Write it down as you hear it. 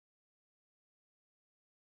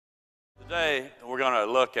Today, we're going to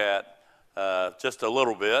look at just a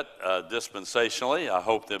little bit dispensationally. I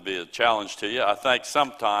hope there'll be a challenge to you. I think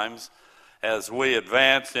sometimes as we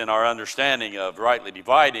advance in our understanding of rightly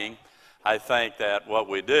dividing, I think that what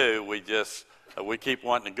we do, we keep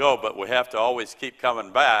wanting to go, but we have to always keep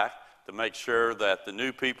coming back to make sure that the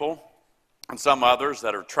new people and some others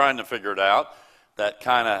that are trying to figure it out, that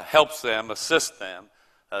kind of helps them, assists them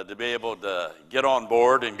to be able to get on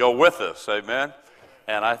board and go with us. Amen.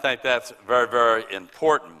 And I think that's very, very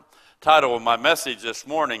important. Title of my message this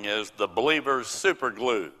morning is The Believer's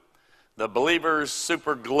Superglue. The Believer's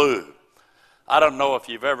Superglue. I don't know if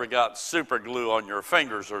you've ever got superglue on your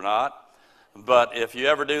fingers or not, but if you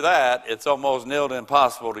ever do that, it's almost near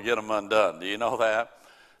impossible to get them undone. Do you know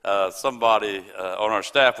that? Somebody on our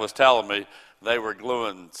staff was telling me they were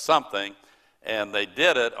gluing something, and they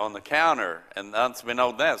did it on the counter. And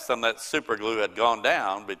unbeknownst to that, some of that superglue had gone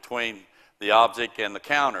down between the object and the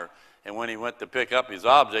counter. And when he went to pick up his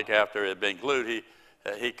object after it had been glued,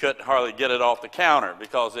 he couldn't hardly get it off the counter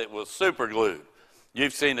because it was super glued.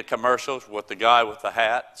 You've seen the commercials with the guy with the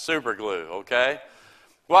hat, super glue, okay?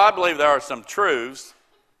 Well, I believe there are some truths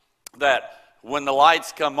that when the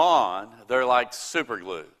lights come on, they're like super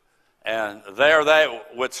glue. And they're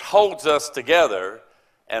that which holds us together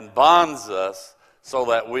and bonds us so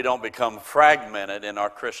that we don't become fragmented in our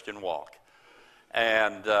Christian walk.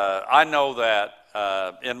 And I know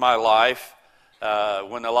that in my life,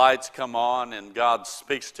 when the lights come on and God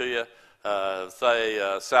speaks to you,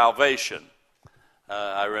 say salvation.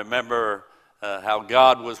 I remember how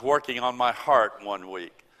God was working on my heart one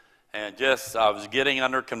week. And I was getting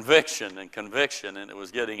under conviction, and it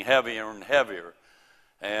was getting heavier and heavier.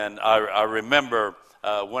 And I remember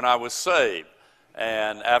when I was saved.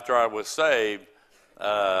 And after I was saved,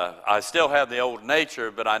 I still had the old nature,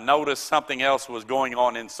 but I noticed something else was going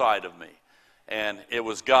on inside of me. And it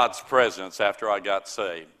was God's presence after I got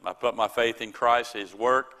saved. I put my faith in Christ, His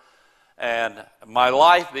work, and my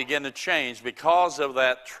life began to change because of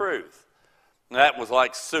that truth. And that was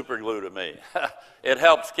like super glue to me. It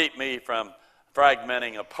helps keep me from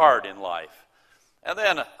fragmenting apart in life. And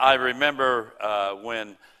then I remember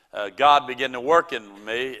when God began to work in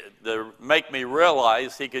me to make me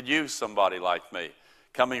realize He could use somebody like me,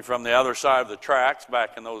 coming from the other side of the tracks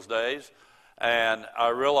back in those days. And I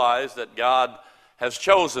realized that God has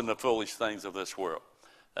chosen the foolish things of this world.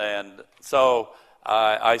 And so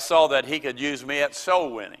I saw that He could use me at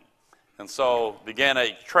soul winning. And so began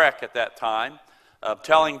a trek at that time of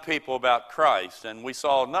telling people about Christ. And we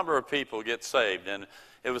saw a number of people get saved. And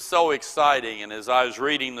it was so exciting. And as I was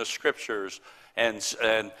reading the scriptures and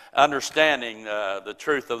understanding the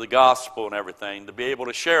truth of the gospel and everything, to be able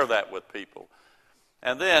to share that with people.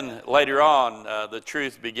 And then later on, the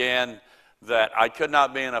truth began that I could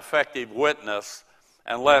not be an effective witness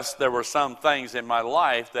unless there were some things in my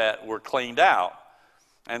life that were cleaned out.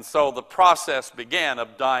 And so the process began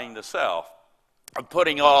of dying to self, of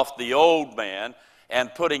putting off the old man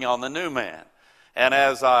and putting on the new man. And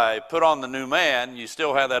as I put on the new man, you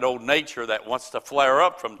still have that old nature that wants to flare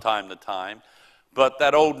up from time to time. But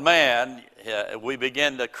that old man, we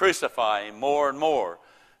begin to crucify him more and more,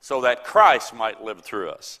 so that Christ might live through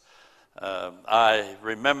us. I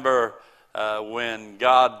remember when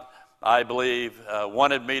God, I believe,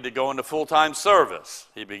 wanted me to go into full-time service.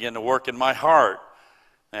 He began to work in my heart.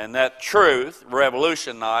 And that truth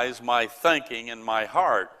revolutionized my thinking and my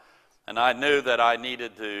heart. And I knew that I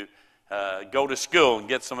needed to go to school and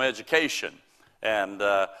get some education. And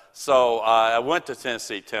so I went to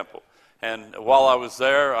Tennessee Temple. And while I was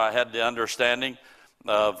there, I had the understanding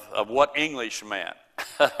of what English meant.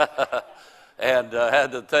 And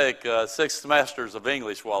had to take 6 semesters of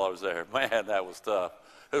English while I was there. Man, that was tough.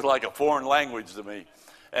 It was like a foreign language to me.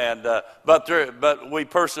 And but we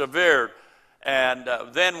persevered. And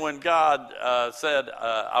then when God said,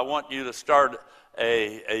 I want you to start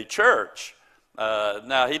a church.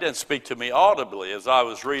 Now, He didn't speak to me audibly. As I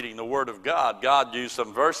was reading the Word of God, God used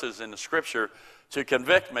some verses in the Scripture to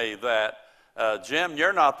convict me that, Jim,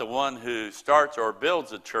 you're not the one who starts or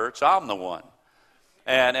builds a church. I'm the one.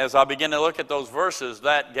 And as I began to look at those verses,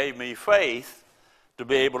 that gave me faith to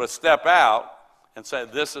be able to step out and say,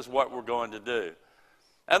 this is what we're going to do.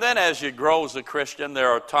 And then as you grow as a Christian, there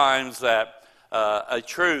are times that a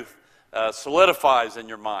truth solidifies in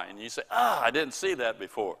your mind. You say, I didn't see that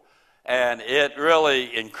before. And it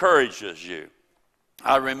really encourages you.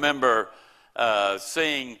 I remember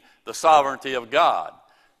seeing the sovereignty of God.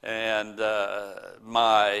 And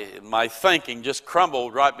my thinking just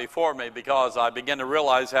crumbled right before me because I began to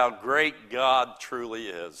realize how great God truly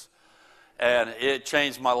is. And it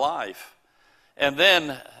changed my life. And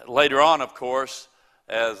then later on, of course,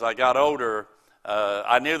 as I got older,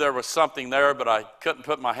 I knew there was something there, but I couldn't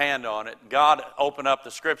put my hand on it. God opened up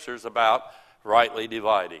the scriptures about rightly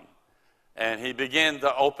dividing. And he began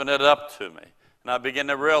to open it up to me. And I began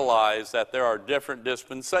to realize that there are different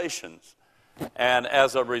dispensations. And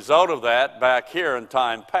as a result of that, back here in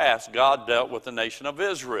time past, God dealt with the nation of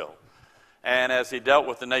Israel. And as he dealt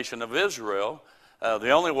with the nation of Israel, the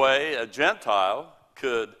only way a Gentile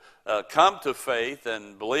could come to faith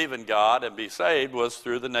and believe in God and be saved was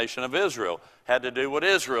through the nation of Israel. Had to do what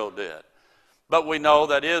Israel did. But we know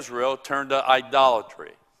that Israel turned to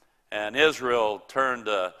idolatry. And Israel turned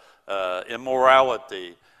to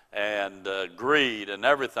immorality and greed and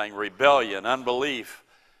everything, rebellion, unbelief.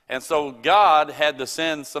 And so God had to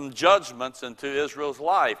send some judgments into Israel's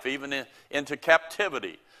life, even into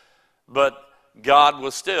captivity. But God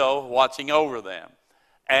was still watching over them.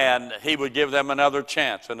 And he would give them another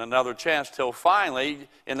chance and another chance till finally,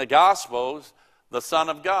 in the Gospels, the Son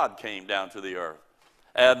of God came down to the earth.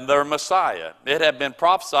 And their Messiah. It had been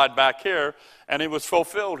prophesied back here, and it was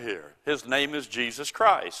fulfilled here. His name is Jesus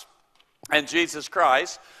Christ. And Jesus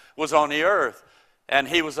Christ was on the earth. And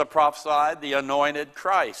he was prophesied, the anointed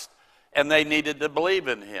Christ. And they needed to believe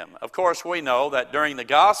in him. Of course, we know that during the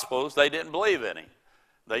Gospels, they didn't believe in him.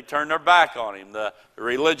 They turned their back on him, the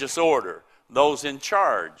religious order, those in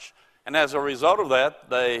charge. And as a result of that,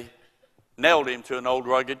 they nailed him to an old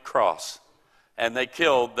rugged cross. And they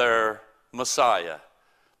killed their Messiah.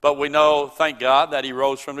 But we know, thank God, that he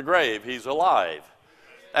rose from the grave. He's alive.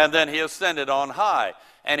 And then he ascended on high.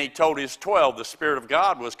 And he told his 12, the Spirit of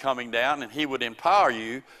God was coming down, and he would empower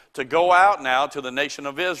you to go out now to the nation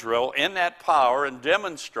of Israel in that power and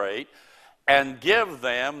demonstrate and give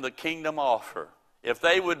them the kingdom offer. If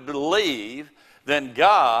they would believe, then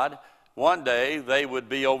God, one day they would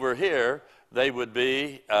be over here. They would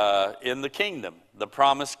be in the kingdom, the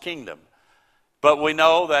promised kingdom. But we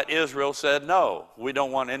know that Israel said, no, we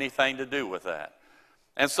don't want anything to do with that.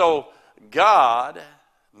 And so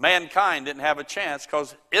mankind didn't have a chance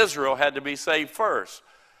because Israel had to be saved first.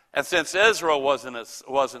 And since Israel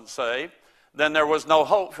wasn't saved, then there was no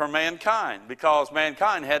hope for mankind because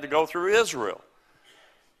mankind had to go through Israel.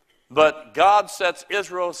 But God sets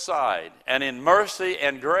Israel aside, and in mercy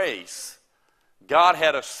and grace, God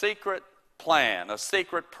had a secret plan, a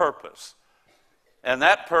secret purpose. And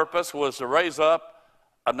that purpose was to raise up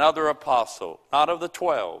another apostle, not of the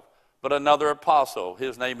 12, but another apostle.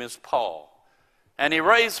 His name is Paul. And he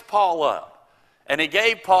raised Paul up, and he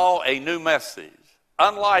gave Paul a new message.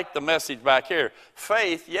 Unlike the message back here,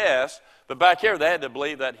 faith, yes, but back here they had to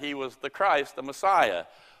believe that he was the Christ, the Messiah.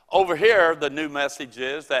 Over here, the new message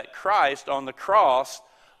is that Christ on the cross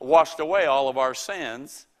washed away all of our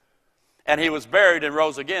sins, and he was buried and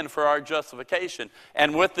rose again for our justification.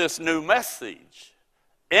 And with this new message,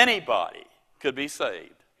 anybody could be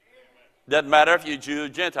saved. Doesn't matter if you're Jew or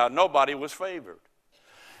Gentile, nobody was favored.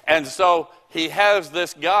 And so he has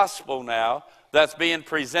this gospel now that's being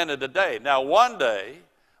presented today. Now one day,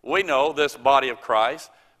 we know this body of Christ,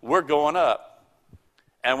 we're going up,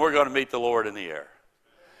 and we're going to meet the Lord in the air.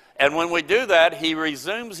 And when we do that, he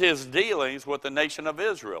resumes his dealings with the nation of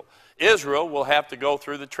Israel. Israel will have to go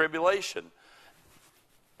through the tribulation.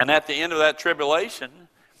 And at the end of that tribulation,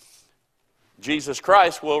 Jesus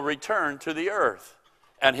Christ will return to the earth.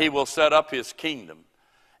 And he will set up his kingdom.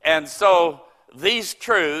 And so these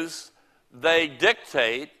truths, they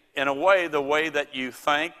dictate in a way the way that you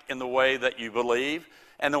think, in the way that you believe,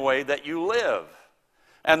 and the way that you live.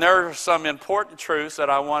 And there are some important truths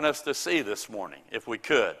that I want us to see this morning, if we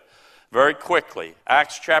could. Very quickly,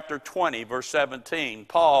 Acts chapter 20, verse 17,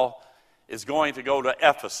 Paul is going to go to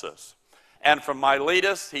Ephesus. And from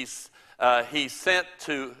Miletus, he sent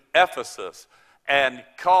to Ephesus and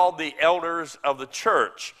called the elders of the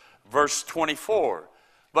church, verse 24.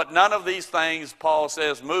 But none of these things, Paul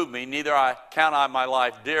says, move me, neither count I my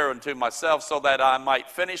life dear unto myself, so that I might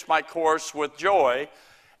finish my course with joy.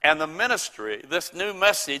 And the ministry, this new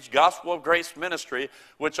message, Gospel of Grace ministry,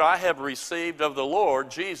 which I have received of the Lord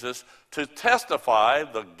Jesus to testify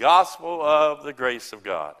the gospel of the grace of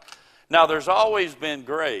God. Now, there's always been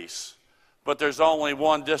grace, but there's only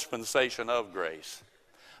one dispensation of grace.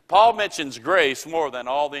 Paul mentions grace more than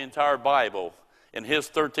all the entire Bible in his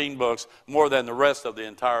 13 books, more than the rest of the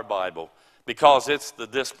entire Bible, because it's the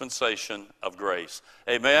dispensation of grace.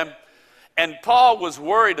 Amen? And Paul was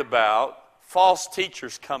worried about false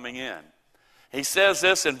teachers coming in. He says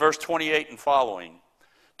this in verse 28 and following.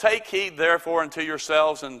 Take heed therefore unto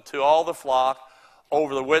yourselves and to all the flock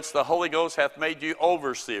over the which the Holy Ghost hath made you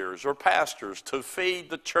overseers or pastors to feed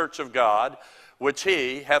the church of God, which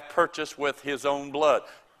he hath purchased with his own blood.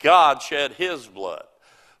 God shed his blood.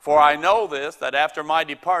 For I know this, that after my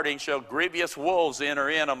departing shall grievous wolves enter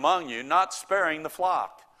in among you, not sparing the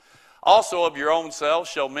flock. Also of your own selves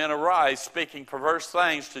shall men arise, speaking perverse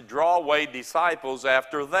things to draw away disciples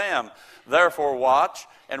after them. Therefore watch,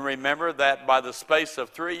 and remember that by the space of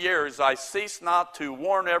 3 years I cease not to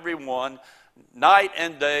warn everyone night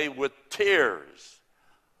and day with tears.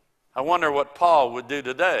 I wonder what Paul would do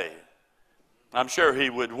today. I'm sure he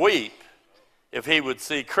would weep if he would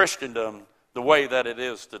see Christendom the way that it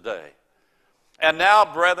is today. And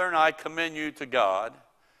now, brethren, I commend you to God,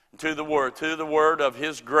 to the word of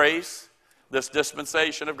his grace, this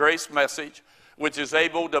dispensation of grace message, which is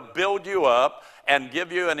able to build you up and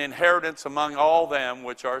give you an inheritance among all them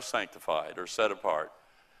which are sanctified or set apart.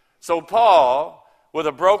 So Paul, with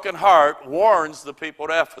a broken heart, warns the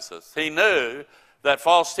people at Ephesus. He knew that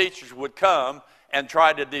false teachers would come and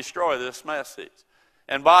try to destroy this message.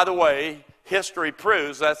 And by the way, history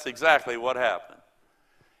proves that's exactly what happened.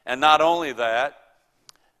 And not only that,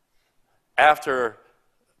 after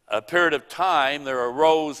a period of time, there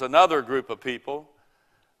arose another group of people,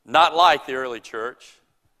 not like the early church,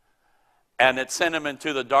 and it sent them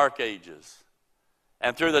into the dark ages.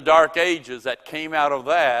 And through the dark ages that came out of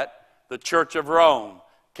that, the Church of Rome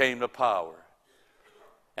came to power.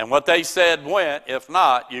 And what they said went, if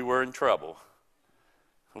not, you were in trouble.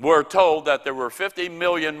 We're told that there were 50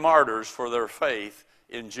 million martyrs for their faith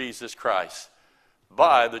in Jesus Christ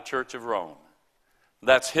by the Church of Rome.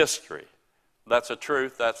 That's history. That's a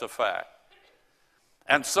truth. That's a fact.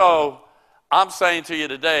 And so I'm saying to you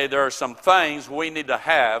today, there are some things we need to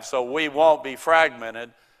have so we won't be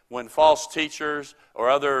fragmented when false teachers or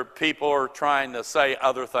other people are trying to say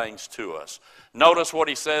other things to us. Notice what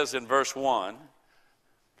he says in verse 1.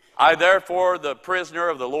 I therefore, the prisoner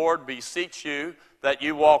of the Lord, beseech you that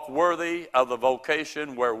you walk worthy of the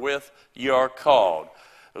vocation wherewith you are called.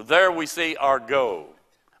 There we see our goal.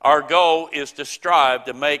 Our goal is to strive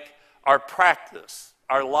to make our practice,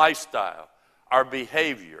 our lifestyle, our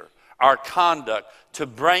behavior, our conduct, to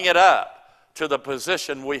bring it up to the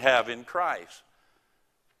position we have in Christ.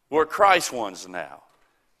 We're Christ ones now.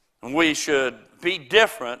 And we should be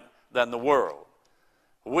different than the world.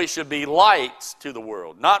 We should be lights to the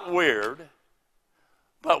world. Not weird,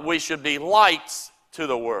 but we should be lights to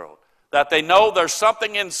the world. That they know there's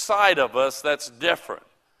something inside of us that's different.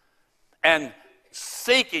 And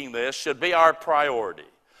seeking this should be our priority.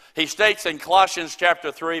 He states in Colossians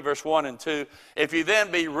chapter 3, verse 1 and 2, if you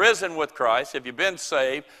then be risen with Christ, if you've been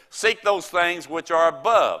saved, seek those things which are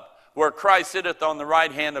above, where Christ sitteth on the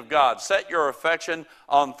right hand of God. Set your affection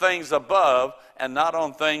on things above and not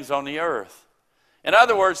on things on the earth. In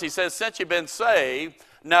other words, he says, since you've been saved,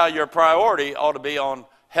 now your priority ought to be on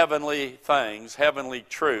heavenly things, heavenly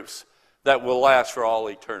truths that will last for all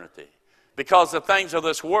eternity. Because the things of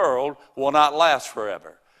this world will not last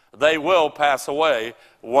forever. They will pass away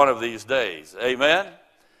one of these days. Amen?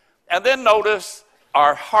 And then notice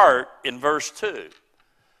our heart in verse 2.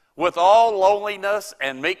 With all lowliness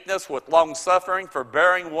and meekness, with long-suffering,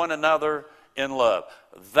 forbearing one another in love.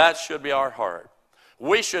 That should be our heart.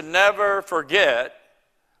 We should never forget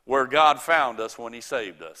where God found us when he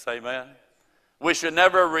saved us. Amen? We should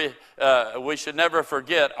never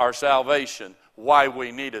forget our salvation, why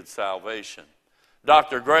we needed salvation.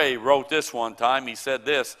 Dr. Gray wrote this one time. He said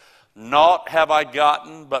this, naught have I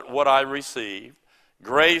gotten but what I received.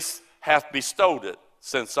 Grace hath bestowed it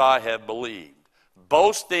since I have believed.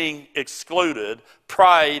 Boasting excluded,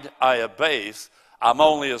 pride I abase. I'm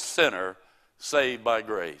only a sinner saved by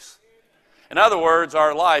grace. In other words,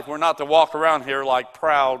 our life, we're not to walk around here like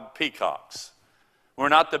proud peacocks. We're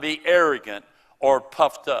not to be arrogant or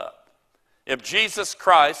puffed up. If Jesus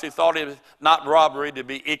Christ, he thought it was not robbery to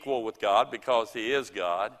be equal with God because he is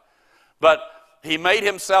God, but he made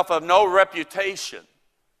himself of no reputation,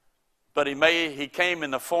 but he came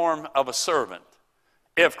in the form of a servant.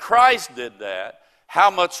 If Christ did that, how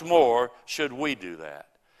much more should we do that?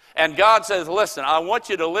 And God says, listen, I want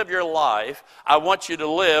you to live your life. I want you to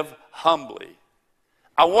live humbly.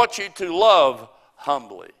 I want you to love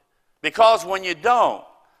humbly. Because when you don't,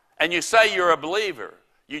 and you say you're a believer,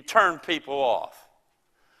 you turn people off.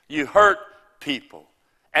 You hurt people.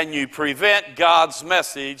 And you prevent God's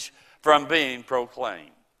message from being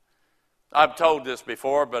proclaimed. I've told this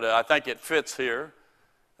before, but I think it fits here,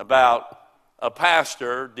 about a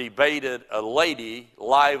pastor debated a lady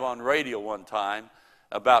live on radio one time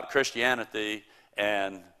about Christianity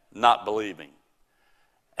and not believing.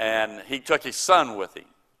 And he took his son with him.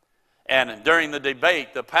 And during the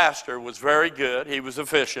debate, the pastor was very good. He was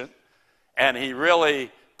efficient. And he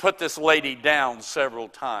really put this lady down several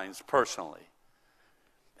times personally.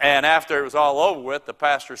 And after it was all over with, the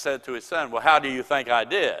pastor said to his son, well, how do you think I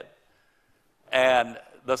did? And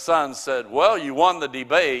the son said, well, you won the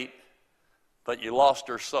debate, but you lost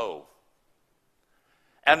her soul.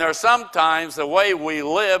 And there are sometimes the way we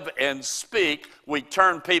live and speak, we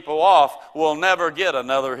turn people off. We'll never get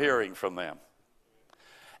another hearing from them.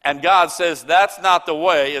 And God says that's not the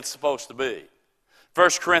way it's supposed to be. 1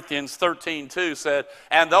 Corinthians 13:2 said,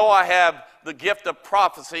 and though I have the gift of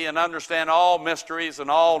prophecy and understand all mysteries and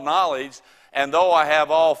all knowledge, and though I have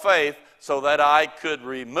all faith so that I could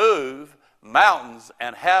remove mountains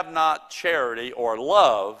and have not charity or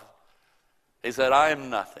love, he said, I am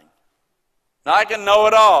nothing. Now, I can know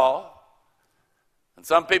it all, and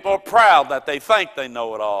some people are proud that they think they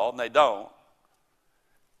know it all, and they don't.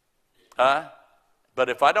 But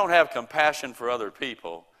if I don't have compassion for other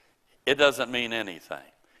people, it doesn't mean anything.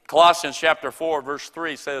 Colossians chapter 4, verse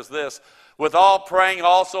 3 says this, with all praying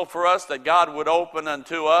also for us that God would open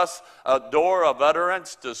unto us a door of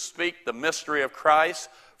utterance to speak the mystery of Christ,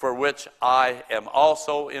 for which I am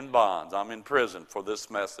also in bonds. I'm in prison for this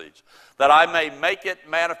message, that I may make it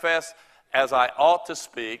manifest as I ought to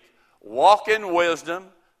speak, walk in wisdom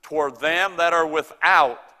toward them that are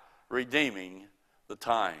without, redeeming the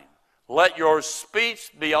time. Let your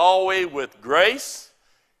speech be always with grace,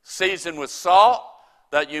 seasoned with salt,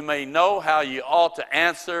 that you may know how you ought to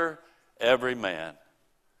answer every man.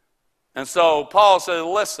 And so Paul says,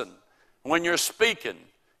 listen, when you're speaking,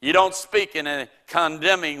 you don't speak in a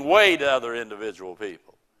condemning way to other individual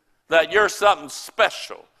people. That you're something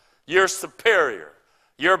special. You're superior.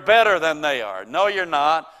 You're better than they are. No, you're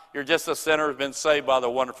not. You're just a sinner who's been saved by the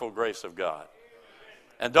wonderful grace of God.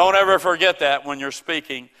 And don't ever forget that when you're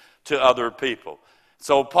speaking to other people.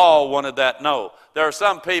 So Paul wanted that no. There are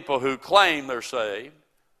some people who claim they're saved.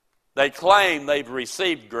 They claim they've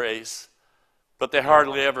received grace, but they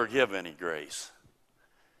hardly ever give any grace.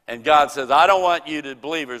 And God says, I don't want you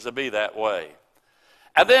believers to be that way.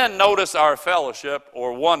 And then notice our fellowship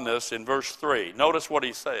or oneness in verse 3. Notice what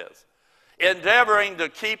he says. Endeavoring to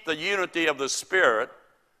keep the unity of the Spirit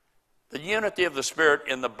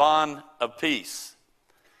in the bond of peace.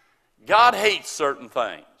 God hates certain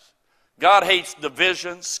things. God hates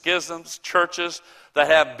divisions, schisms, churches that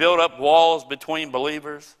have built up walls between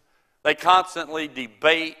believers. They constantly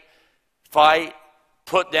debate, fight,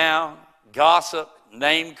 put down, gossip,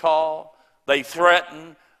 name call. They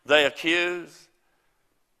threaten, they accuse.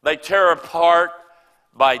 They tear apart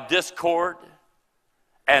by discord.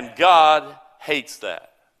 And God hates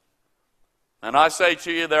that. And I say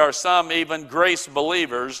to you, there are some even grace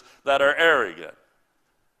believers that are arrogant.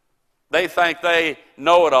 They think they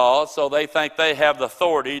know it all, so they think they have the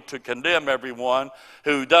authority to condemn everyone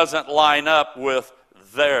who doesn't line up with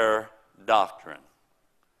their doctrine.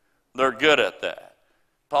 They're good at that.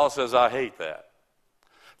 Paul says, I hate that.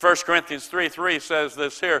 1 Corinthians 3:3 says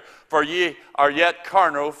this here, for ye are yet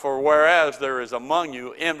carnal, for whereas there is among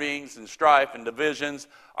you envyings and strife and divisions,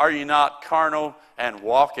 are ye not carnal and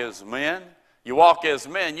walk as men? You walk as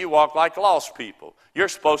men, you walk like lost people. You're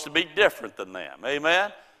supposed to be different than them.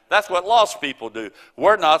 Amen? That's what lost people do.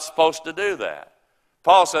 We're not supposed to do that.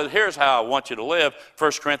 Paul says, here's how I want you to live,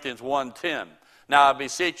 1 Corinthians 1:10. Now I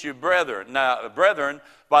beseech you, brethren,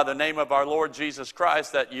 by the name of our Lord Jesus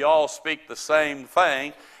Christ, that ye all speak the same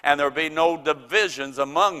thing, and there be no divisions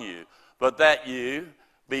among you, but that you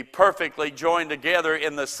be perfectly joined together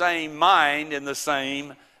in the same mind, in the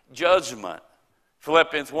same judgment.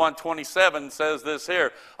 Philippians 1:27 says this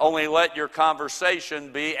here, only let your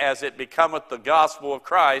conversation be as it becometh the gospel of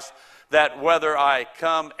Christ, that whether I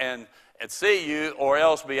come and see you or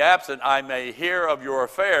else be absent, I may hear of your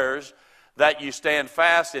affairs, that you stand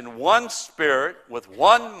fast in one spirit, with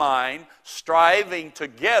one mind, striving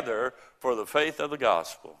together for the faith of the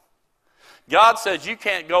gospel. God says you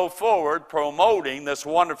can't go forward promoting this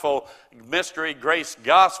wonderful mystery grace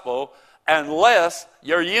gospel unless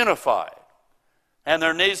you're unified. And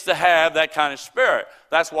there needs to have that kind of spirit.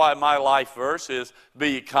 That's why my life verse is,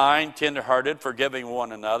 be ye kind, tenderhearted, forgiving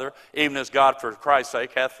one another, even as God for Christ's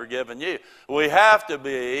sake hath forgiven you. We have to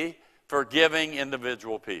be forgiving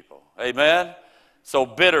individual people. Amen? So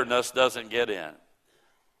bitterness doesn't get in.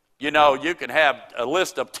 You know, you can have a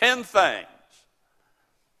list of 10 things,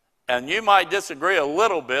 and you might disagree a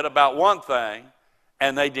little bit about one thing,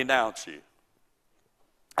 and they denounce you.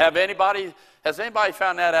 Has anybody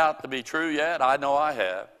found that out to be true yet? I know I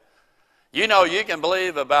have. You know, you can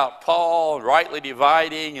believe about Paul rightly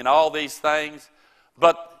dividing and all these things,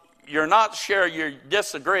 but you're not sure, you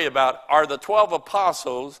disagree about, are the 12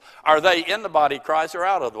 apostles, are they in the body of Christ or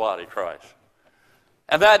out of the body of Christ?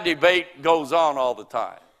 And that debate goes on all the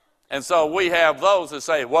time. And so we have those that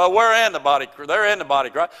say, well, they're in the body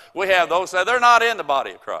of Christ. We have those that say they're not in the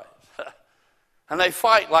body of Christ. And they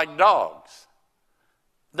fight like dogs.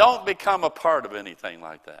 Don't become a part of anything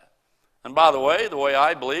like that. And by the way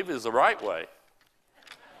I believe is the right way.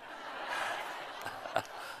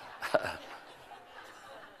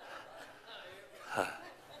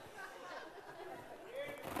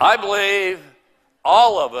 I believe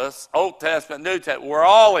all of us, Old Testament, New Testament, we're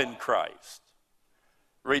all in Christ,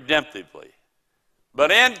 redemptively.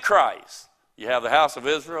 But in Christ, you have the house of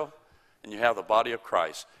Israel and you have the body of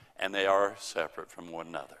Christ, and they are separate from one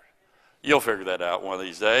another. You'll figure that out one of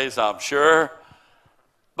these days, I'm sure.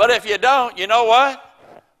 But if you don't, you know what?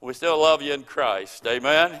 We still love you in Christ,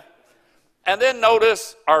 amen? And then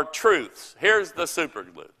notice our truths. Here's the super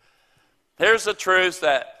glue. Here's the truths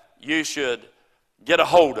that you should get a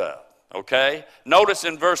hold of, okay? Notice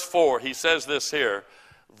in verse 4, he says this here,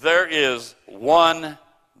 there is one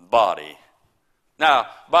body. Now,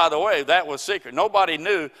 by the way, that was secret. Nobody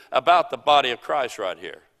knew about the body of Christ right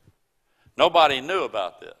here. Nobody knew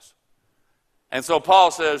about this. And so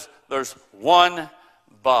Paul says there's one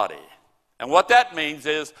body. And what that means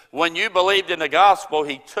is when you believed in the gospel,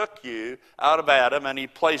 he took you out of Adam and he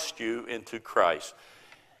placed you into Christ,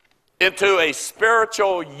 into a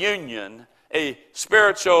spiritual union, a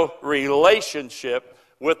spiritual relationship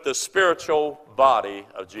with the spiritual body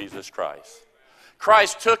of Jesus Christ.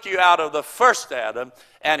 Christ took you out of the first Adam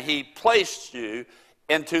and he placed you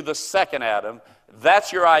into the second Adam.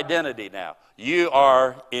 That's your identity now. You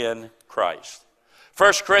are in Christ.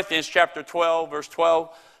 1 Corinthians chapter 12, verse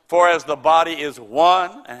 12, for as the body is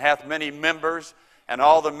one and hath many members, and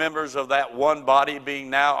all the members of that one body being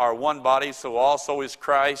now are one body, so also is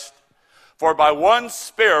Christ. For by one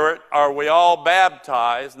Spirit are we all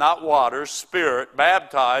baptized, not water, Spirit,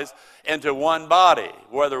 baptized into one body,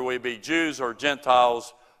 whether we be Jews or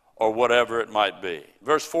Gentiles or whatever it might be.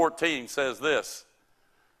 Verse 14 says this,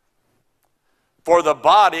 for the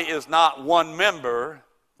body is not one member,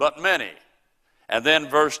 but many. And then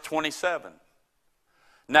verse 27,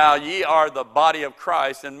 now ye are the body of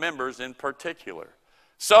Christ and members in particular.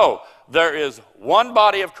 So there is one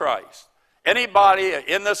body of Christ. Anybody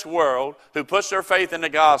in this world who puts their faith in the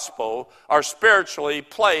gospel are spiritually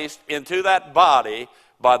placed into that body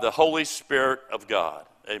by the Holy Spirit of God.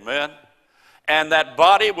 Amen? And that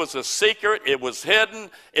body was a secret. It was hidden.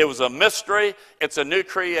 It was a mystery. It's a new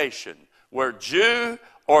creation where Jew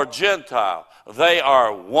or Gentile, they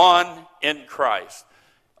are one in Christ.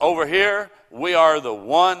 Over here, we are the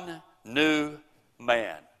one new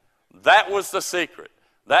man. That was the secret.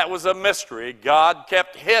 That was a mystery God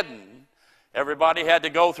kept hidden. Everybody had to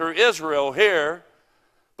go through Israel here,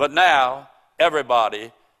 but now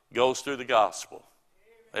everybody goes through the gospel.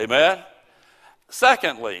 Amen?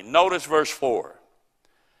 Secondly, notice verse 4.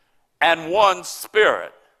 And one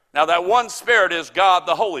Spirit. Now that one Spirit is God,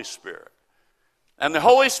 the Holy Spirit. And the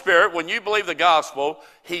Holy Spirit, when you believe the gospel,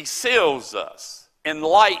 he seals us,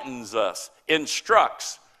 enlightens us,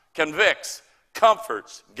 instructs, convicts,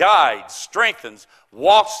 comforts, guides, strengthens,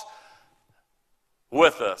 walks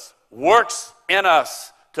with us, works in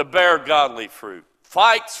us to bear godly fruit,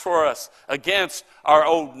 fights for us against our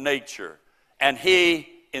old nature, and he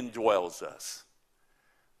indwells us.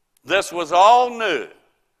 This was all new.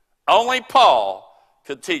 Only Paul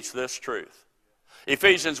could teach this truth.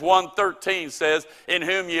 Ephesians 1:13 says, in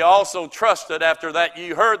whom ye also trusted after that ye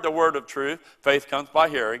heard the word of truth, faith comes by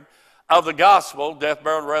hearing, of the gospel, death,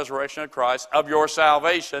 burial, and resurrection of Christ, of your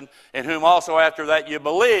salvation, in whom also after that you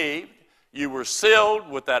believed, you were sealed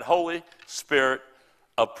with that Holy Spirit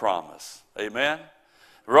of promise. Amen?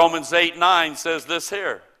 Romans 8:9 says this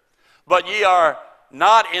here, but ye are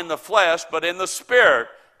not in the flesh, but in the Spirit,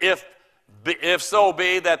 if so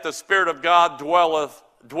be that the Spirit of God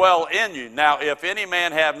dwell in you. Now, if any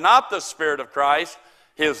man have not the Spirit of Christ,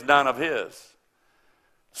 he is none of his.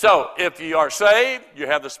 So, if you are saved, you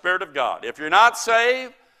have the Spirit of God. If you're not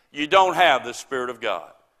saved, you don't have the Spirit of God.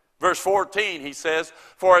 Verse 14, he says,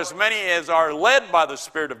 for as many as are led by the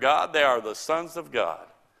Spirit of God, they are the sons of God.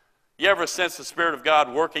 You ever sense the Spirit of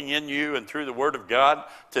God working in you and through the Word of God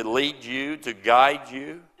to lead you, to guide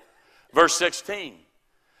you? Verse 16,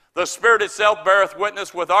 the Spirit itself beareth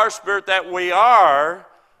witness with our spirit that we are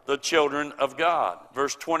the children of God.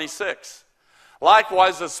 Verse 26,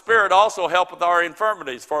 likewise the Spirit also helpeth our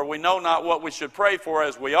infirmities, for we know not what we should pray for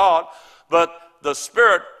as we ought, but the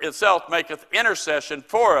Spirit itself maketh intercession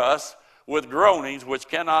for us with groanings which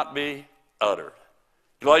cannot be uttered.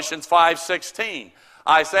 Galatians 5:16,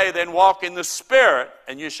 I say then walk in the Spirit,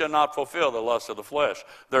 and you shall not fulfill the lust of the flesh.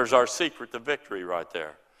 There's our secret to victory right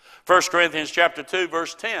there. 1 Corinthians chapter 2,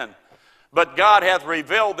 verse 10, But God hath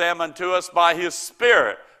revealed them unto us by his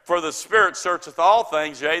Spirit. For the Spirit searcheth all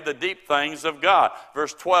things, yea, the deep things of God.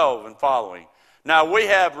 Verse 12 and following. Now we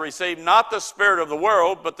have received not the spirit of the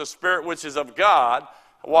world, but the Spirit which is of God.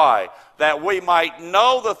 Why? That we might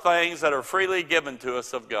know the things that are freely given to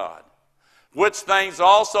us of God. Which things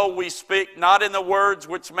also we speak, not in the words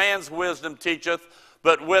which man's wisdom teacheth,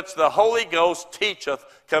 but which the Holy Ghost teacheth,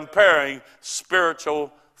 comparing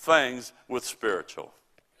spiritual things with spiritual.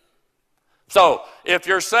 So, if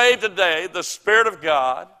you're saved today, the Spirit of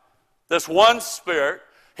God, this one Spirit,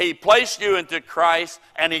 he placed you into Christ,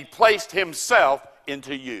 and he placed himself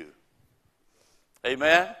into you.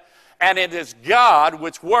 Amen? And it is God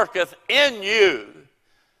which worketh in you,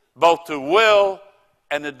 both to will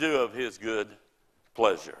and to do of his good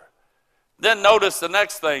pleasure. Then notice the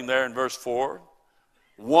next thing there in verse 4,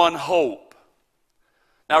 one hope.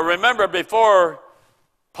 Now remember, before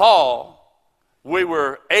Paul, we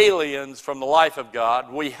were aliens from the life of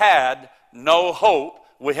God. We had no hope.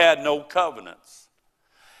 We had no covenants.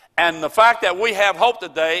 And the fact that we have hope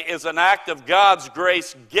today is an act of God's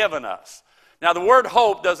grace given us. Now the word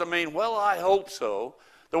hope doesn't mean, well, I hope so.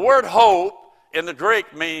 The word hope in the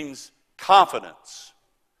Greek means confidence,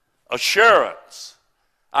 assurance.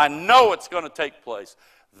 I know it's going to take place.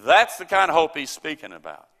 That's the kind of hope he's speaking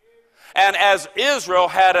about. And as Israel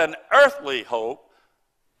had an earthly hope,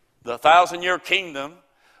 the 1,000-year kingdom,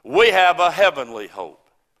 we have a heavenly hope.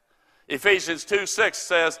 Ephesians 2:6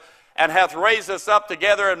 says, and hath raised us up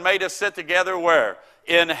together and made us sit together where?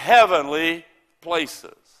 In heavenly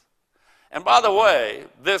places. And by the way,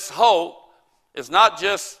 this hope is not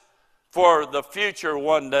just for the future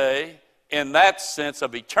one day in that sense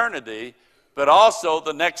of eternity, but also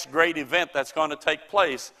the next great event that's going to take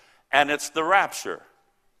place, and it's the rapture.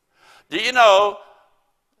 Do you know,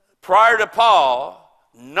 prior to Paul,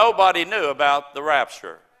 nobody knew about the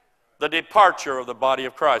rapture, the departure of the body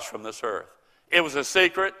of Christ from this earth. It was a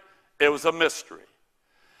secret. It was a mystery.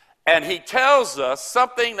 And he tells us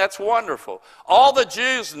something that's wonderful. All the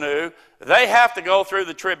Jews knew they have to go through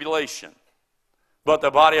the tribulation, but the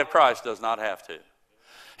body of Christ does not have to.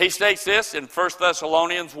 He states this in 1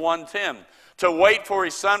 Thessalonians 1:10, to wait for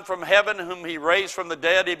his Son from heaven, whom he raised from the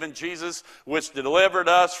dead, even Jesus, which delivered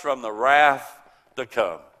us from the wrath to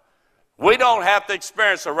come. We don't have to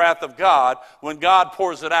experience the wrath of God when God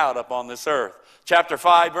pours it out upon this earth. Chapter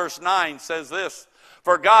 5, verse 9 says this,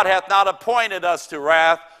 for God hath not appointed us to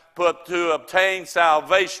wrath, but to obtain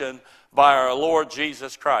salvation by our Lord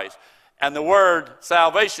Jesus Christ. And the word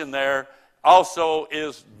salvation there also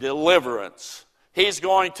is deliverance. He's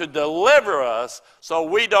going to deliver us so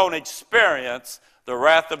we don't experience the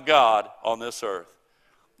wrath of God on this earth.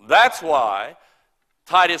 That's why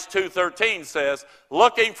Titus 2:13 says,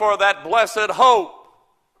 looking for that blessed hope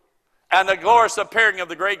and the glorious appearing of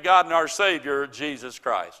the great God and our Savior, Jesus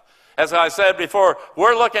Christ. As I said before,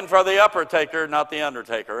 we're looking for the upper taker, not the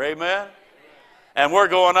undertaker. Amen? And we're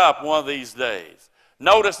going up one of these days.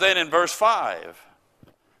 Notice then in verse 5,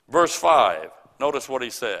 notice what he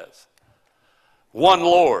says. One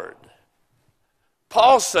Lord.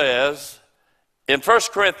 Paul says in 1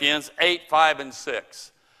 Corinthians 8, 5, and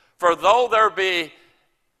 6, for though there be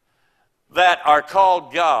that are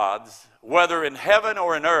called gods, whether in heaven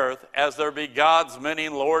or in earth, as there be gods many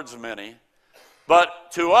and lords many,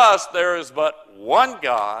 but to us there is but one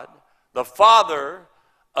God, the Father,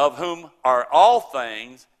 of whom are all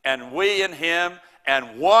things, and we in him,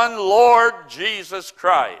 and one Lord Jesus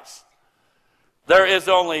Christ. There is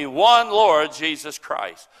only one Lord Jesus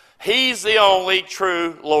Christ. He's the only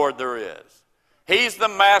true Lord there is. He's the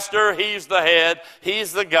master, he's the head,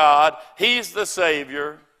 he's the God, he's the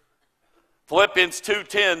Savior. Philippians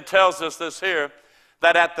 2:10 tells us this here,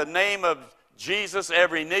 that at the name of Jesus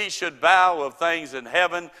every knee should bow, of things in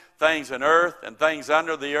heaven, things in earth, and things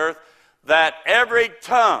under the earth, that every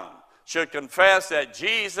tongue should confess that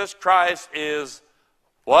Jesus Christ is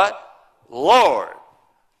what? Lord.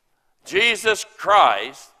 Jesus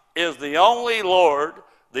Christ is the only Lord,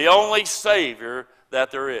 the only Savior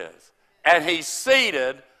that there is. And he's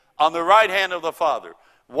seated on the right hand of the Father.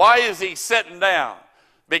 Why is he sitting down?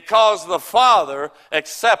 Because the Father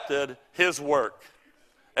accepted his work.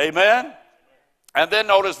 Amen? And then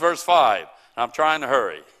notice verse 5. I'm trying to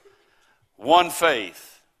hurry. One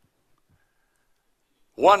faith.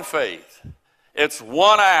 One faith. It's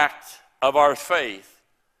one act of our faith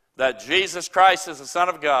that Jesus Christ is the Son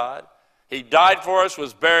of God. He died for us,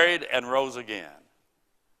 was buried, and rose again.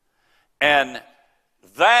 And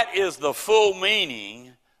that is the full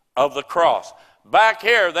meaning of the cross. Back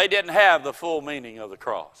here, they didn't have the full meaning of the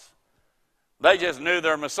cross. They just knew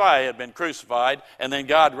their Messiah had been crucified, and then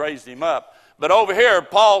God raised him up. But over here,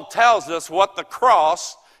 Paul tells us what the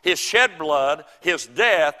cross, his shed blood, his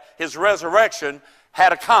death, his resurrection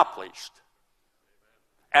had accomplished.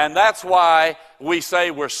 And that's why we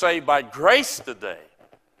say we're saved by grace today.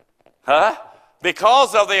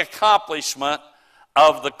 Because of the accomplishment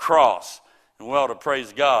of the cross. And we ought to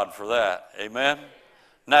praise God for that. Amen?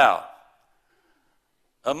 Now,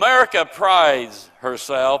 America prides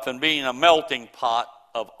herself in being a melting pot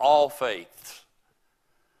of all faiths.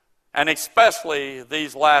 And especially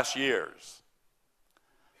these last years.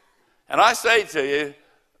 And I say to you,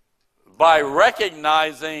 by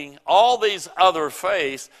recognizing all these other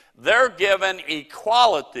faiths, they're given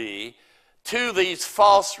equality to these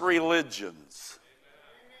false religions.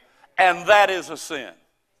 And that is a sin.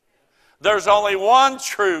 There's only one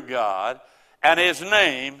true God, and his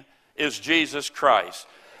name is Jesus Christ.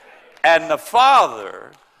 And the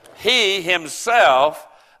Father, he himself,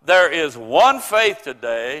 there is one faith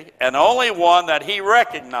today, and only one that he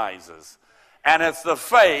recognizes. And it's the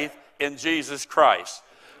faith in Jesus Christ.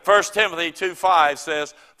 1 Timothy 2:5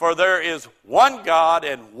 says, "For there is one God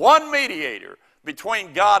and one mediator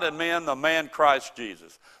between God and men, the man Christ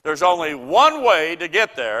Jesus." There's only one way to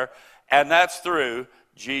get there, and that's through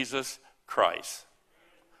Jesus Christ.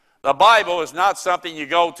 The Bible is not something you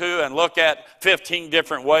go to and look at 15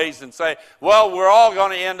 different ways and say, well, we're all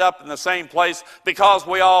going to end up in the same place because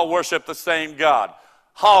we all worship the same God.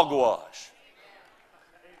 Hogwash.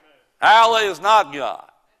 Allah is not God.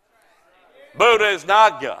 Buddha is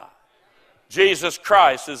not God. Jesus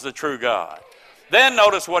Christ is the true God. Then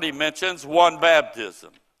notice what he mentions, one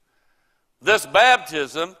baptism. This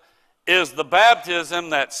baptism is the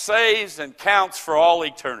baptism that saves and counts for all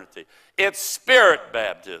eternity. It's spirit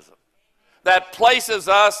baptism that places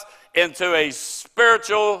us into a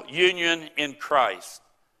spiritual union in Christ,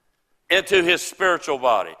 into his spiritual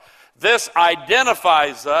body. This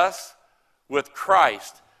identifies us with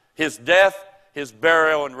Christ, his death, his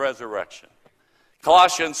burial, and resurrection.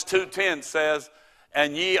 Colossians 2:10 says,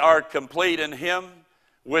 "And ye are complete in him,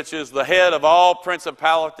 which is the head of all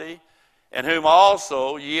principality, in whom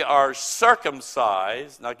also ye are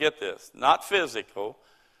circumcised," now get this, not physical,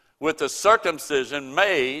 "with the circumcision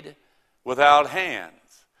made without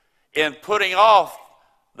hands, in putting off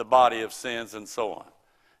the body of sins," and so on.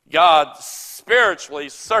 God spiritually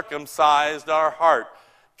circumcised our heart,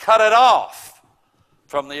 cut it off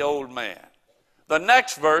from the old man. The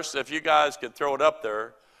next verse, if you guys could throw it up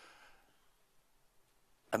there,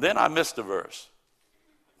 and then I missed a verse.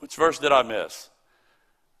 Which verse did I miss?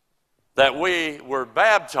 That we were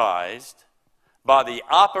baptized by the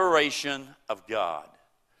operation of God.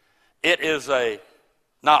 It is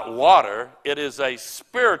not water, it is a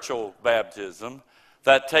spiritual baptism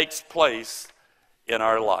that takes place in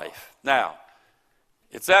our life. Now,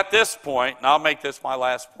 it's at this point, and I'll make this my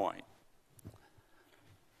last point.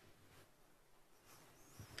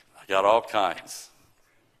 I got all kinds.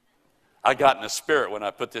 I got in the spirit when I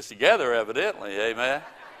put this together, evidently, amen?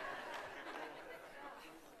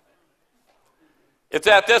 It's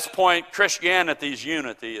at this point Christianity's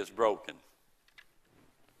unity is broken.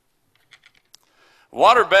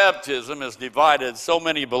 Water baptism has divided so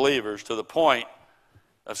many believers to the point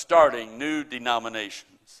of starting new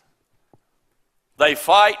denominations. They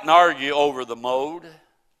fight and argue over the mode,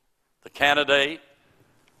 the candidate,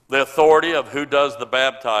 the authority of who does the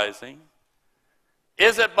baptizing.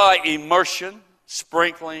 Is it by immersion,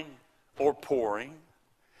 sprinkling, or pouring?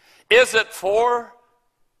 Is it for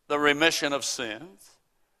the remission of sins,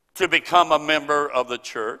 to become a member of the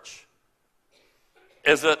church?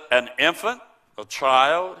 Is it an infant, a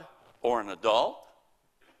child, or an adult?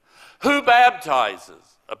 Who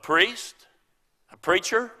baptizes? A priest? A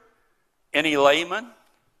preacher? Any layman?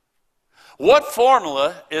 What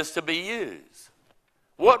formula is to be used?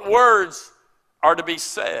 What words are to be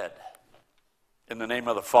said? In the name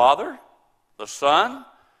of the Father, the Son,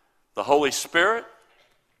 the Holy Spirit?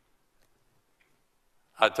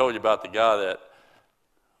 I told you about the guy that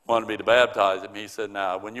wanted me to baptize him. He said,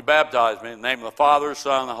 "Now, when you baptize me in the name of the Father,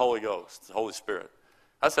 Son, and the Holy Ghost, the Holy Spirit."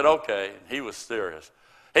 I said, "Okay." And he was serious.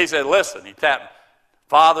 He said, "Listen," he tapped me,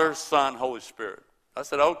 "Father, Son, Holy Spirit." I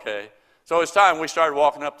said, "Okay." So it's time we started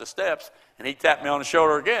walking up the steps, and he tapped me on the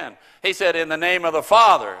shoulder again. He said, "In the name of the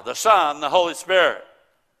Father, the Son, the Holy Spirit."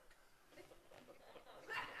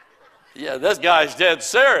 Yeah, this guy's dead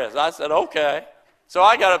serious. I said, "Okay." So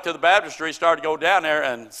I got up to the baptistry, started to go down there,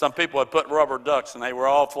 and some people had put rubber ducks, and they were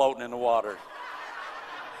all floating in the water.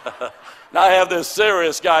 Now I have this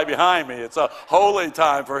serious guy behind me. It's a holy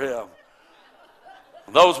time for him.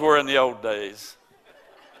 Those were in the old days.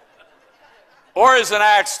 Or as in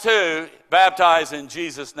Acts 2, baptized in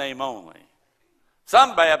Jesus' name only.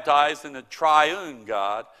 Some baptize in the triune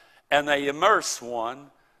God, and they immerse one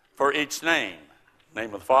for each name.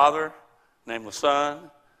 Name of the Father, name of the Son,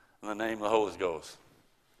 and the name of the Holy Ghost.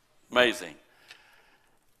 Amazing.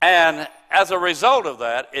 And as a result of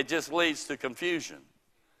that, it just leads to confusion.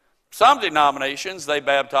 Some denominations, they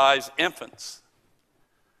baptize infants.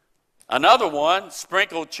 Another one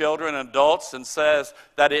sprinkles children and adults and says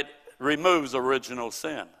that it removes original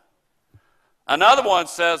sin. Another one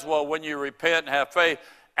says, well, when you repent and have faith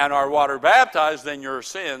and are water baptized, then your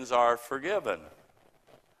sins are forgiven.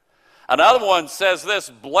 Another one says this,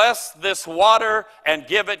 bless this water and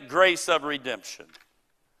give it grace of redemption.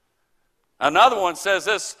 Another one says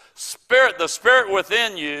this, Spirit, the Spirit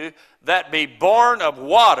within you that be born of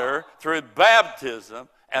water through baptism,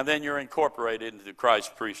 and then you're incorporated into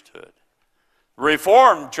Christ's priesthood.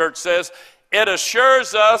 Reformed Church says, it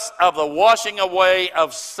assures us of the washing away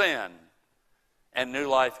of sin and new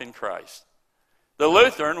life in Christ. The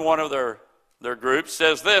Lutheran, one of their groups,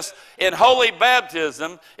 says this, in holy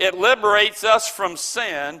baptism, it liberates us from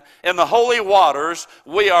sin. In the holy waters,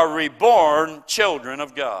 we are reborn children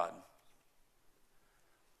of God.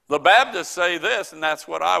 The Baptists say this, and that's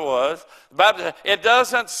what I was. It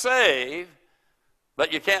doesn't save,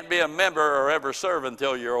 but you can't be a member or ever serve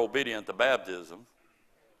until you're obedient to baptism.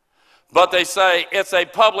 But they say it's a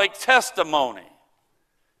public testimony.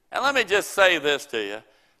 And let me just say this to you,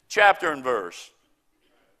 chapter and verse.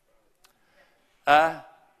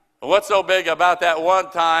 What's so big about that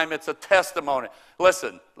one time? It's a testimony.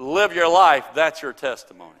 Listen, live your life, that's your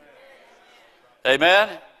testimony. Amen?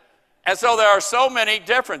 And so there are so many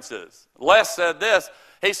differences. Les said this.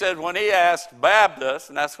 He said when he asked Baptists,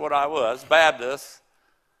 and that's what I was, Baptists,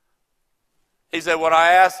 he said when I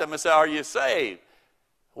asked them, I said, are you saved?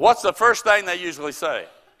 What's the first thing they usually say?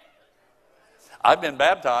 I've been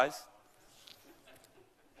baptized.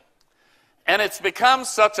 And it's become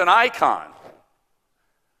such an icon.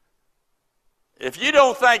 If you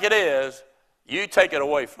don't think it is, you take it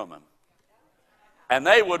away from them. And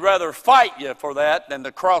they would rather fight you for that than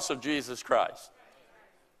the cross of Jesus Christ.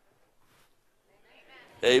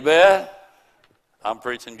 Amen? I'm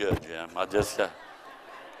preaching good, Jim. I just,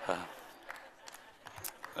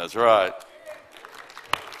 that's right.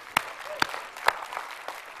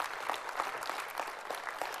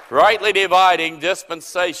 Rightly dividing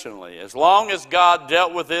dispensationally. As long as God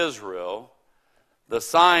dealt with Israel, the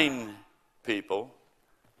sign people,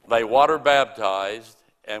 they water baptized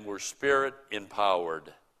and were spirit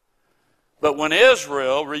empowered. But when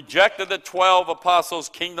Israel rejected the 12 apostles'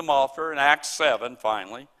 kingdom offer in Acts 7,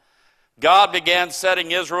 finally, God began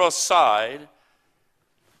setting Israel aside.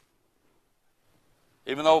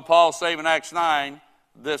 Even though Paul said in Acts 9,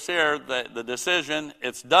 this here, the decision,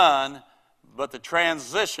 it's done, but the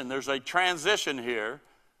transition, there's a transition here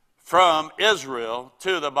from Israel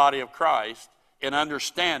to the body of Christ in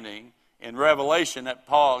understanding, in revelation that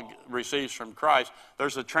Paul receives from Christ.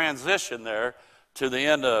 There's a transition there to the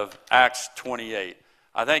end of Acts 28.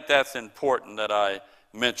 I think that's important that I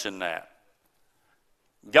mention that.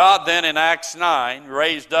 God then in Acts 9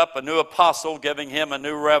 raised up a new apostle, giving him a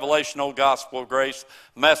new revelational gospel of grace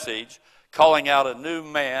message, calling out a new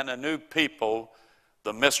man, a new people,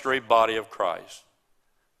 the mystery body of Christ.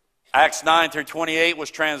 Acts 9 through 28 was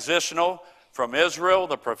transitional from Israel,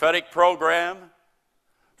 the prophetic program,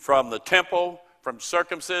 from the temple, from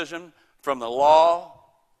circumcision, from the law,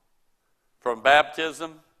 from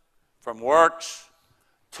baptism, from works,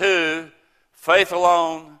 to faith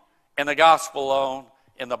alone, in the gospel alone,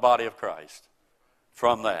 in the body of Christ.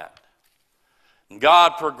 From that. And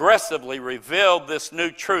God progressively revealed this new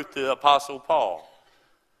truth to the Apostle Paul.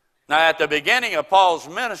 Now, at the beginning of Paul's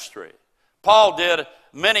ministry, Paul did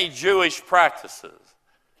many Jewish practices.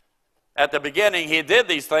 At the beginning, he did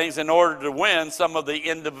these things in order to win some of the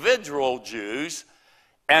individual Jews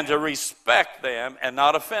and to respect them and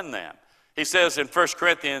not offend them. He says in 1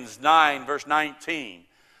 Corinthians 9, verse 19,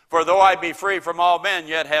 for though I be free from all men,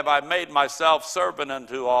 yet have I made myself servant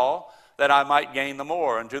unto all, that I might gain the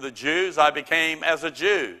more. And to the Jews I became as a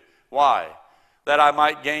Jew. Why? That I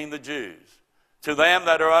might gain the Jews. To them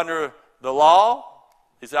that are under the law,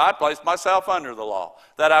 he said, I placed myself under the law,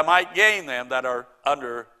 that I might gain them that are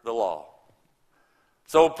under the law.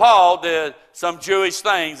 So Paul did some Jewish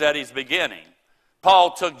things at his beginning.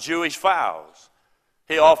 Paul took Jewish vows.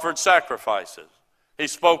 He offered sacrifices. He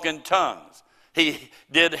spoke in tongues. He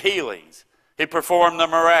did healings. He performed the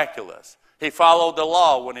miraculous. He followed the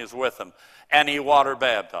law when he was with them. And he water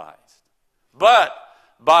baptized. But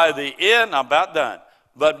by the end, I'm about done.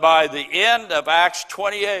 But by the end of Acts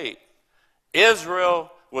 28,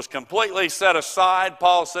 Israel was completely set aside.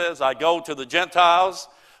 Paul says, I go to the Gentiles.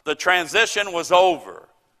 The transition was over.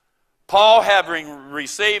 Paul, having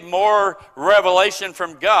received more revelation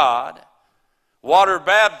from God, water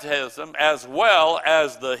baptism, as well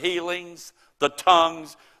as the healings, the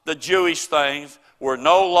tongues, the Jewish things, were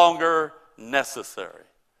no longer necessary.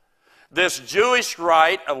 This Jewish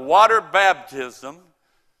rite of water baptism,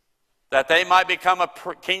 that they might become a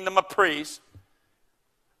kingdom of priests,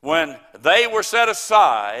 when they were set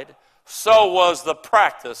aside, so was the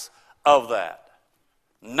practice of that.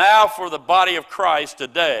 Now for the body of Christ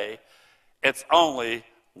today, it's only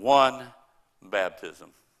one baptism.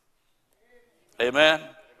 Amen?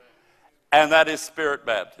 And that is spirit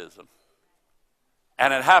baptism.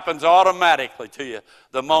 And it happens automatically to you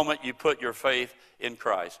the moment you put your faith in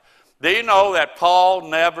Christ. Do you know that Paul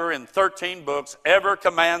never in 13 books ever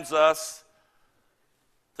commands us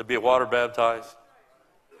to be water baptized?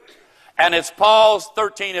 And it's Paul's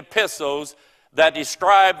 13 epistles that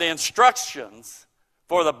describe the instructions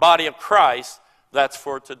for the body of Christ that's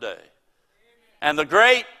for today. And the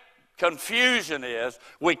great confusion is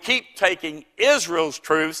we keep taking Israel's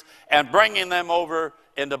truths and bringing them over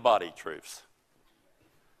into body truths.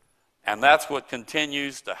 And that's what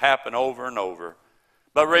continues to happen over and over.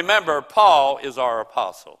 But remember, Paul is our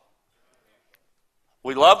apostle.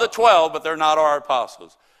 We love the 12, but they're not our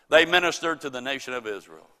apostles. They ministered to the nation of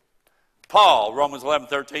Israel. Paul, Romans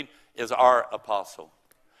 11:13, is our apostle.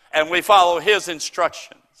 And we follow his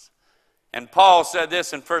instructions. And Paul said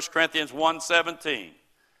this in 1 Corinthians 1:17.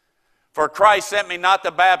 For Christ sent me not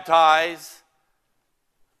to baptize,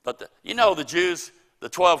 but the Jews, the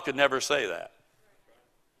 12 could never say that.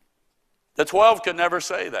 The 12 could never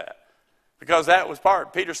say that. Because that was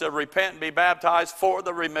part. Peter said, repent and be baptized for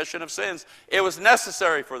the remission of sins. It was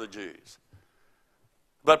necessary for the Jews.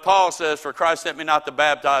 But Paul says, for Christ sent me not to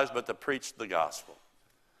baptize, but to preach the gospel.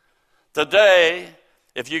 Today,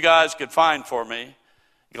 if you guys could find for me,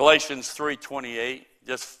 Galatians 3:28,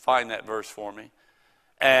 just find that verse for me.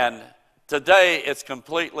 And today, it's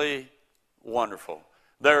completely wonderful.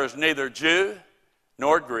 There is neither Jew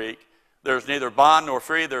nor Greek. There is neither bond nor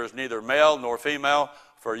free. There is neither male nor female.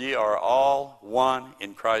 For ye are all one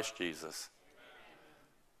in Christ Jesus.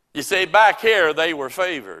 You see, back here they were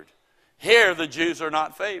favored. Here the Jews are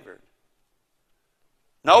not favored.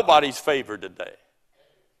 Nobody's favored today,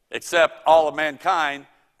 except all of mankind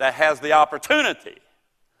that has the opportunity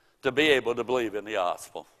to be able to believe in the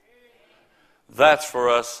gospel. That's for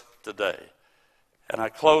us today. And I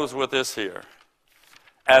close with this here.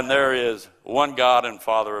 And there is one God and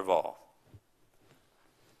Father of all.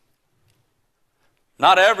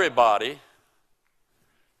 Not everybody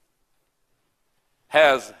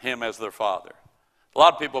has him as their father. A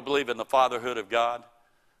lot of people believe in the fatherhood of God,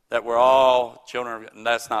 that we're all children, and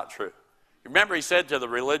that's not true. Remember he said to the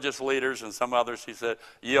religious leaders and some others, he said,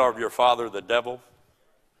 ye are of your father the devil.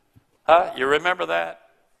 Huh? You remember that?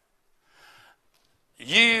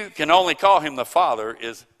 You can only call him the Father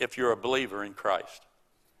is if you're a believer in Christ.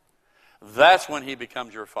 That's when he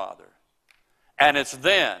becomes your Father. And it's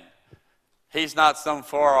then. He's not some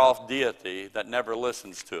far-off deity that never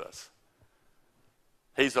listens to us.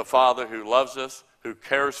 He's a Father who loves us, who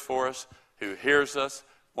cares for us, who hears us,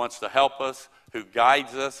 wants to help us, who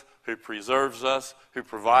guides us, who preserves us, who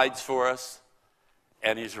provides for us,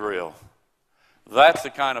 and he's real. That's the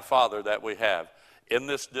kind of Father that we have in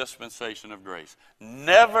this dispensation of grace.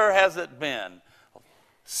 Never has it been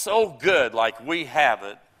so good like we have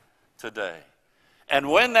it today. And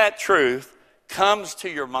when that truth comes to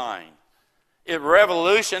your mind, it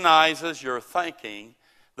revolutionizes your thinking,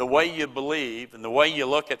 the way you believe, and the way you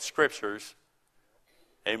look at scriptures.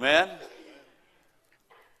 Amen?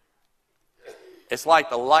 It's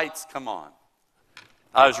like the lights come on.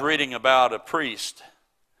 I was reading about a priest,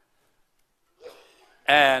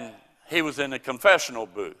 and he was in a confessional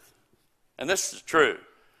booth. And this is true.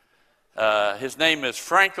 His name is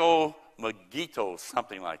Franco Magito,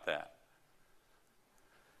 something like that.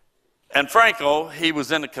 And Franco, he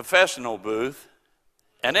was in a confessional booth,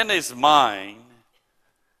 and in his mind,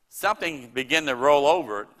 something began to roll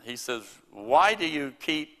over. He says, why do you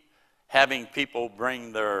keep having people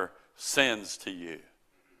bring their sins to you?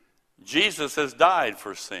 Jesus has died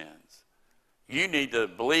for sins. You need to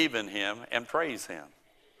believe in him and praise him.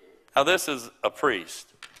 Now, this is a priest.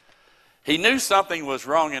 He knew something was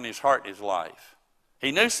wrong in his heart and his life.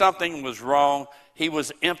 He knew something was wrong. He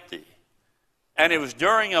was empty. And it was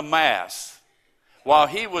during a mass. While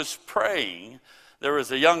he was praying, there was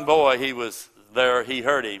a young boy, he was there, he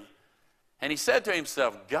heard him. And he said to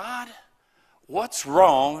himself, God, what's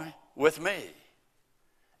wrong with me?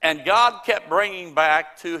 And God kept bringing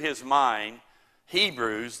back to his mind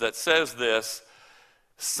Hebrews that says this,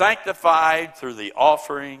 sanctified through the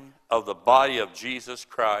offering of the body of Jesus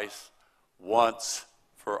Christ once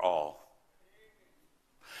for all.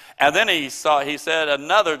 And then he said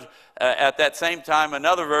another, at that same time,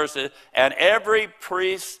 another verse, and every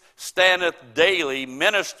priest standeth daily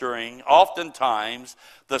ministering oftentimes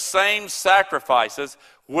the same sacrifices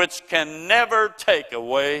which can never take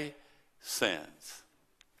away sins.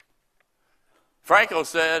 Franco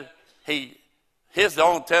said, his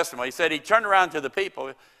own testimony, he said he turned around to the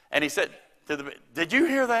people and he said, did you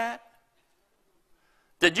hear that?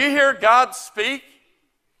 Did you hear God speak?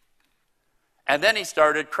 And then he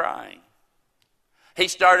started crying. He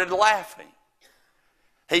started laughing.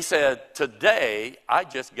 He said, today I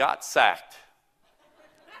just got sacked.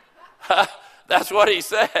 That's what he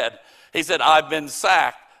said. He said, I've been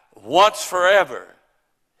sacked once forever.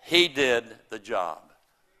 He did the job.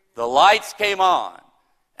 The lights came on,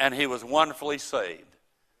 and he was wonderfully saved.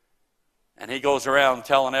 And he goes around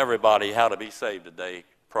telling everybody how to be saved today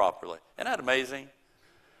properly. Isn't that amazing?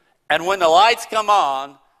 And when the lights come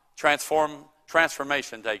on,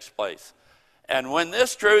 transformation takes place. And when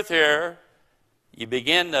this truth here, you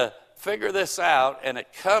begin to figure this out, and it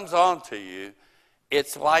comes on to you,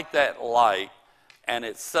 it's like that light, and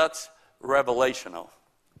it's such revelational.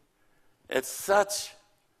 It's such,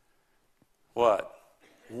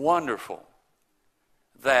 wonderful,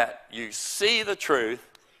 that you see the truth,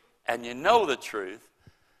 and you know the truth,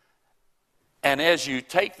 and as you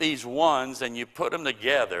take these ones and you put them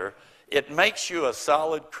together, it makes you a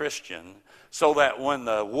solid Christian, so that when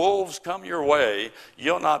the wolves come your way,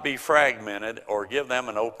 you'll not be fragmented or give them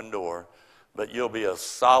an open door, but you'll be a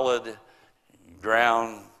solid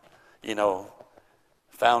ground,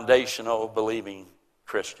 foundational believing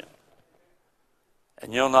Christian.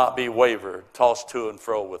 And you'll not be wavered, tossed to and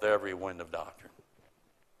fro with every wind of doctrine.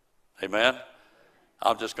 Amen?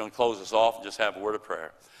 I'm just going to close this off and just have a word of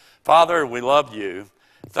prayer. Father, we love you.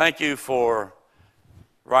 Thank you for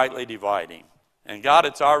rightly dividing. And God,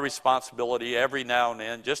 it's our responsibility every now and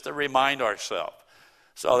then just to remind ourselves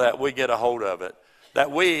so that we get a hold of it. That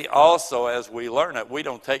we also, as we learn it, we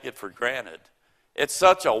don't take it for granted. It's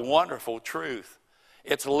such a wonderful truth.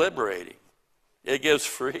 It's liberating. It gives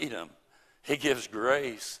freedom. It gives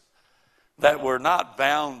grace. That we're not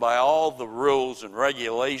bound by all the rules and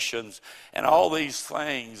regulations and all these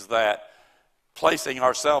things that placing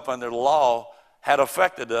ourselves under the law had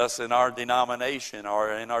affected us in our denomination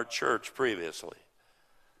or in our church previously.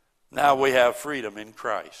 Now we have freedom in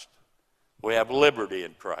Christ. We have liberty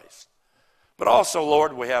in Christ. But also,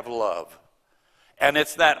 Lord, we have love. And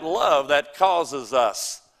it's that love that causes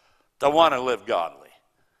us to want to live godly,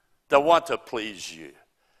 to want to please you,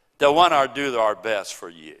 to want to do our best for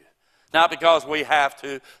you. Not because we have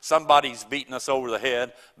to, somebody's beating us over the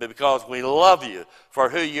head, but because we love you for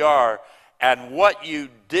who you are and what you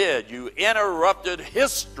did. You interrupted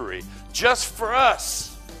history just for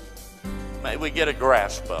us. May we get a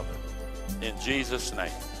grasp of it. In Jesus'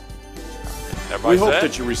 name. Everybody we hope said?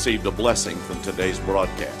 that you received a blessing from today's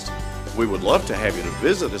broadcast. We would love to have you to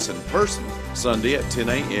visit us in person Sunday at 10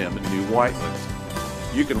 a.m. in New Whiteland.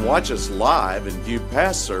 You can watch us live and view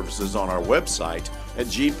past services on our website at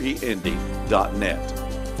gpindy.net.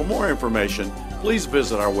 For more information, please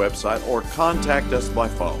visit our website or contact us by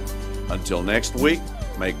phone. Until next week,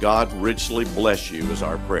 may God richly bless you is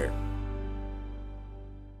our prayer.